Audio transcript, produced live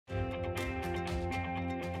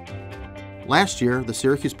Last year, the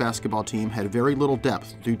Syracuse basketball team had very little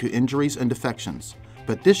depth due to injuries and defections,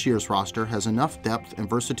 but this year's roster has enough depth and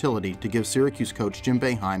versatility to give Syracuse coach Jim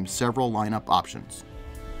Boeheim several lineup options.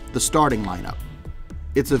 The starting lineup.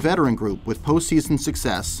 It's a veteran group with postseason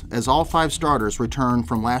success, as all 5 starters return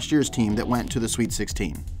from last year's team that went to the Sweet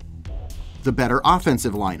 16. The better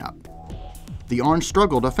offensive lineup. The Orange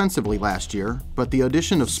struggled offensively last year, but the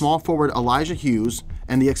addition of small forward Elijah Hughes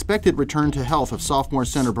and the expected return to health of sophomore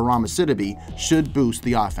center Barama Sidibe should boost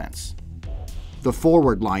the offense. The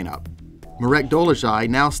forward lineup. Marek Dolezaj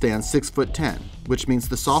now stands 6'10", which means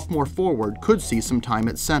the sophomore forward could see some time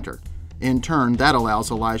at center. In turn, that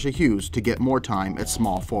allows Elijah Hughes to get more time at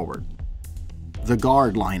small forward. The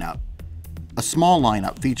guard lineup. A small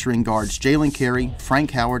lineup featuring guards Jalen Carey,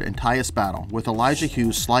 Frank Howard, and Tyus Battle, with Elijah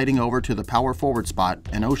Hughes sliding over to the power forward spot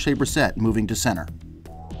and O'Shea Brissett moving to center.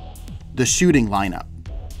 The shooting lineup.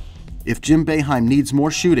 If Jim Boeheim needs more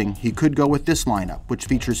shooting, he could go with this lineup, which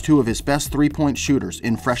features 2 of his best 3-point shooters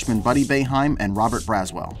in freshmen Buddy Boeheim and Robert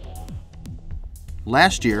Braswell.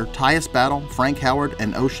 Last year, Tyus Battle, Frank Howard,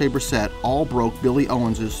 and O'Shea Brissett all broke Billy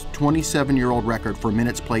Owens' 27-year-old record for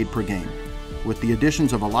minutes played per game. With the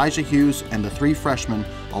additions of Elijah Hughes and the 3 freshmen,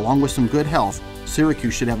 along with some good health,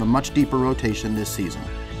 Syracuse should have a much deeper rotation this season.